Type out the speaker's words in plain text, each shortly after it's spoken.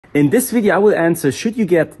In this video, I will answer, should you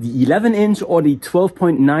get the 11-inch or the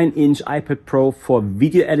 12.9-inch iPad Pro for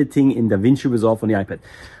video editing in DaVinci Resolve on the iPad?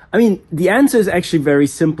 I mean, the answer is actually very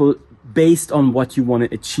simple based on what you want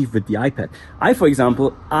to achieve with the iPad. For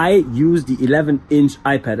example, I use the 11-inch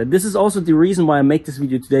iPad. And this is also the reason why I make this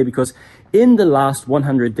video today, because in the last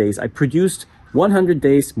 100 days, I produced 100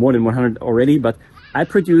 days, more than 100 already, but I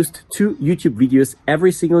produced 2 YouTube videos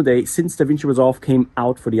every single day since DaVinci Resolve came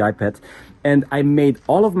out for the iPad. And I made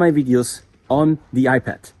all of my videos on the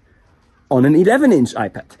iPad, on an 11-inch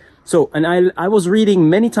iPad. So, and I was reading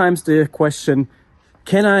many times the question,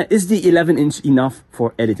 is the 11-inch enough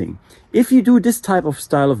for editing? If you do this type of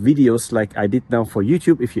style of videos like I did now for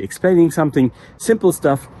YouTube, if you're explaining something, simple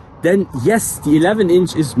stuff, then yes, the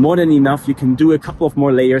 11-inch is more than enough. You can do a couple of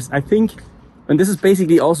more layers, I think. And this is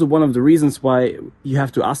basically also one of the reasons why you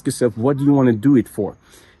have to ask yourself, what do you want to do it for?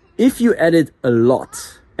 If you edit a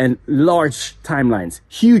lot and large timelines,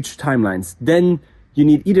 huge timelines, then you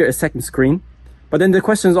need either a second screen. But then the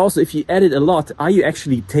question is also, if you edit a lot, are you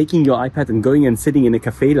actually taking your iPad and going and sitting in a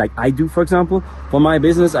cafe like I do, for example? For my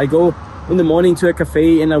business, I go in the morning to a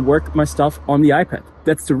cafe and I work my stuff on the iPad.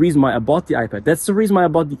 That's the reason why I bought the iPad. That's the reason why I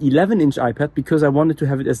bought the 11-inch iPad, because I wanted to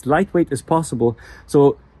have it as lightweight as possible,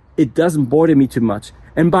 so it doesn't bother me too much.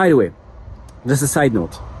 And by the way, just a side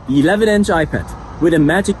note, the 11-inch iPad with a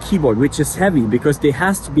Magic Keyboard, which is heavy, because it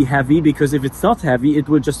has to be heavy, because if it's not heavy, it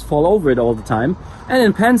will just fall over it all the time. And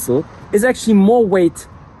a pencil is actually more weight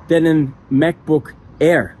than a MacBook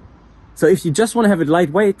Air. So if you just want to have it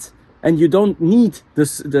lightweight and you don't need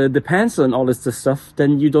the pencil and all this stuff,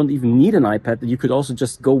 then you don't even need an iPad. You could also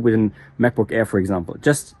just go with a MacBook Air, for example,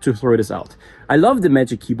 just to throw this out. I love the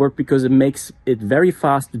Magic Keyboard because it makes it very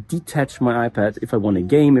fast to detach my iPad. If I want to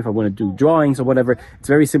game, if I want to do drawings or whatever, it's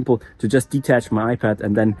very simple to just detach my iPad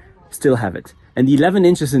and then still have it. And the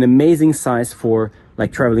 11-inch is an amazing size for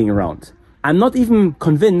like traveling around. I'm not even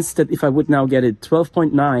convinced that if I would now get it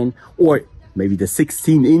 12.9 or maybe the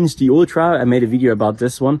 16-inch, the Ultra, I made a video about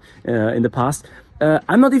this one in the past.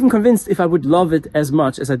 I'm not even convinced if I would love it as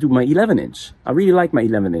much as I do my 11-inch. I really like my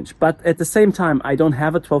 11-inch, but at the same time, I don't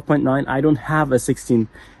have a 12.9, I don't have a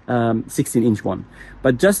 16-inch one.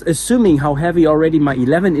 But just assuming how heavy already my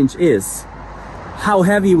 11-inch is, how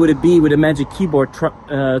heavy would it be with a Magic Keyboard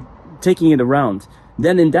taking it around?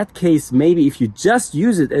 Then in that case, maybe if you just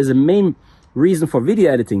use it as a main reason for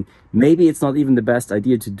video editing, maybe it's not even the best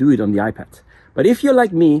idea to do it on the iPad. But if you're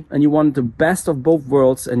like me and you want the best of both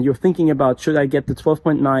worlds and you're thinking about, should I get the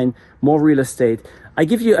 12.9, more real estate, I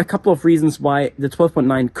give you a couple of reasons why the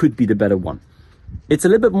 12.9 could be the better one. It's a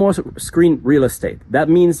little bit more screen real estate. That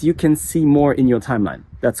means you can see more in your timeline.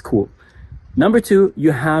 That's cool. Number 2,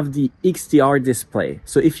 you have the XDR display.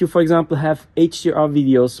 So if you, for example, have HDR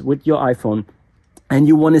videos with your iPhone and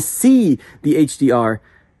you want to see the HDR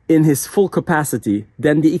in his full capacity,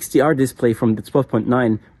 then the XDR display from the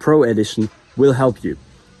 12.9 Pro edition will help you.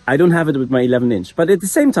 I don't have it with my 11-inch, but at the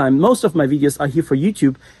same time, most of my videos are here for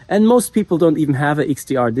YouTube and most people don't even have an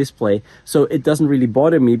XDR display, so it doesn't really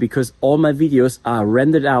bother me because all my videos are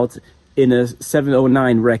rendered out in a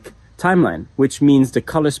 709 rec timeline, which means the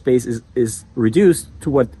color space is reduced to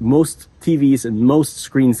what most TVs and most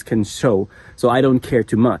screens can show, so I don't care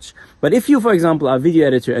too much. But if you, for example, are a video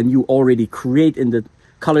editor and you already create in the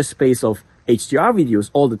color space of HDR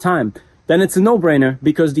videos all the time, then it's a no-brainer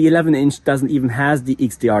because the 11-inch doesn't even has the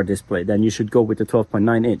XDR display. Then you should go with the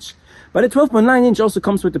 12.9-inch. But the 12.9-inch also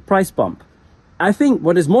comes with the price bump. I think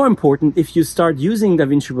what is more important, if you start using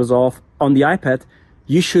DaVinci Resolve on the iPad,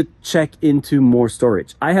 you should check into more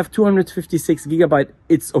storage. I have 256 gigabyte.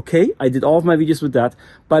 It's okay. I did all of my videos with that,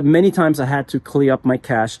 but many times I had to clear up my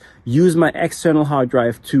cache, use my external hard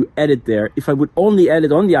drive to edit there. If I would only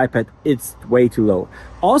edit on the iPad, it's way too low.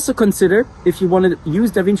 Also consider, if you want to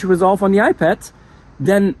use DaVinci Resolve on the iPad,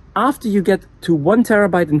 then after you get to 1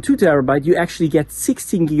 terabyte and 2 terabyte, you actually get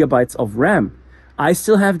 16 gigabytes of RAM. I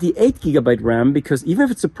still have the 8 gigabyte RAM because even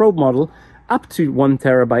if it's a Pro model, up to 1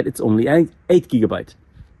 terabyte, it's only 8 gigabyte.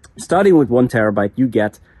 Starting with 1 terabyte, you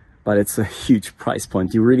get, but it's a huge price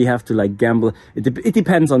point. You really have to like gamble. It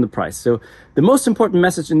depends on the price. So the most important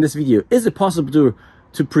message in this video, is it possible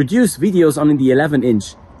to produce videos on the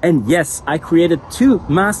 11-inch? And yes, I created 2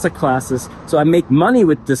 masterclasses, so I make money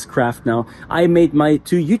with this craft now. I made my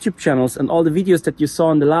 2 YouTube channels and all the videos that you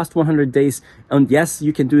saw in the last 100 days. And yes,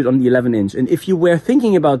 you can do it on the 11-inch. And if you were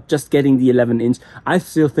thinking about just getting the 11-inch, I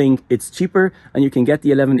still think it's cheaper and you can get the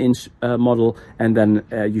 11-inch model and then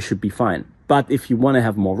you should be fine. But if you want to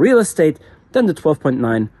have more real estate, then the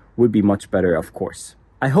 12.9 would be much better, of course.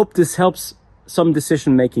 I hope this helps some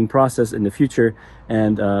decision-making process in the future.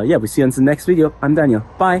 And yeah, we see you in the next video. I'm Daniel.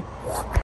 Bye.